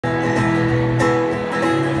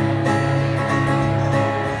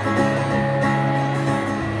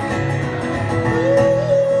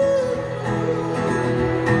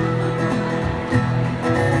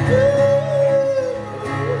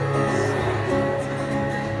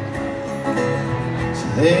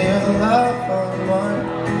Lay your love on mine,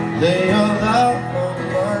 lay your love on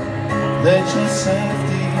mine. Let your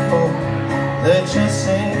safety fall, let your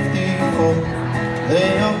safety fall.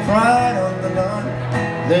 Lay your pride on the line,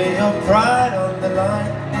 lay your pride on the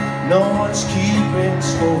line. No one's keeping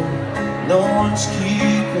score, no one's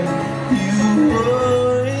keeping you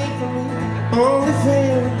away from me. Only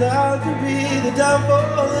fear and doubt can be the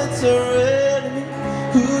downfall that's our enemy.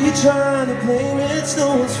 Who you trying to blame? It's no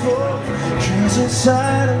one's fault. 'Cause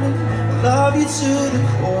inside of me, I love you to the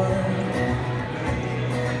core.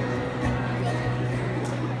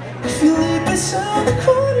 If you leave beside the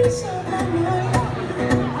corners of my mind,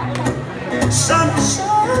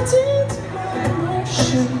 somersault into my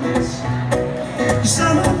emotions. 'Cause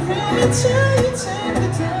I'm not ready till you take the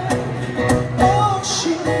time.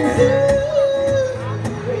 Ocean view,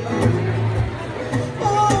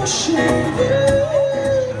 ocean view,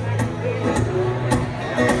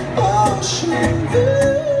 ocean view,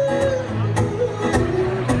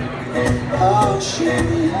 ocean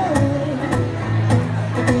view,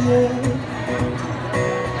 yeah.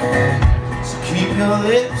 So keep your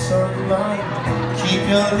lips on mine, keep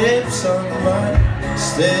your lips on mine.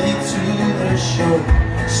 Steady to the shore,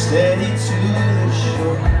 steady to the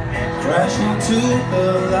shore. Crashing to the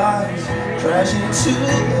lights, crashing to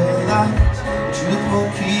the lights. Truth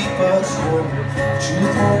will keep us warm,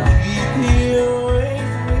 truth won't keep you away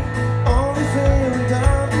from me. Only fear and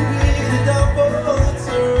doubt can be the downfall that's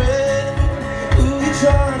our enemy. Who you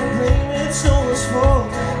trying to blame? It's no one's fault.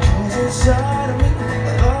 'Cause inside of me,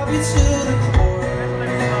 I love you to the core.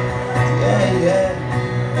 Yeah, yeah.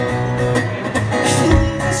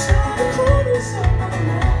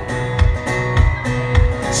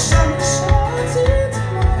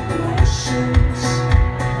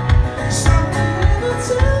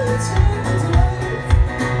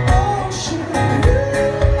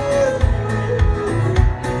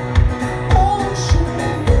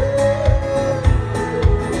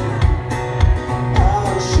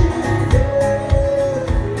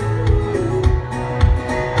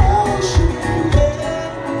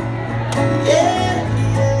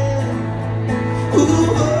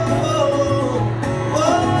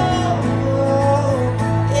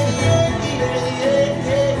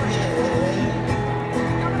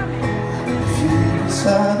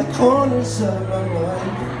 Inside the corners of my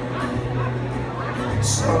mind,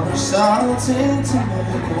 somersault into my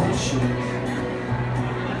emotions.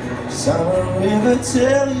 'Cause I'm a river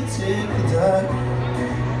till you take the dive.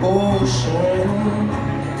 Ocean,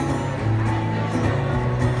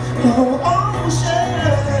 oh ocean,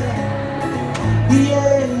 yeah.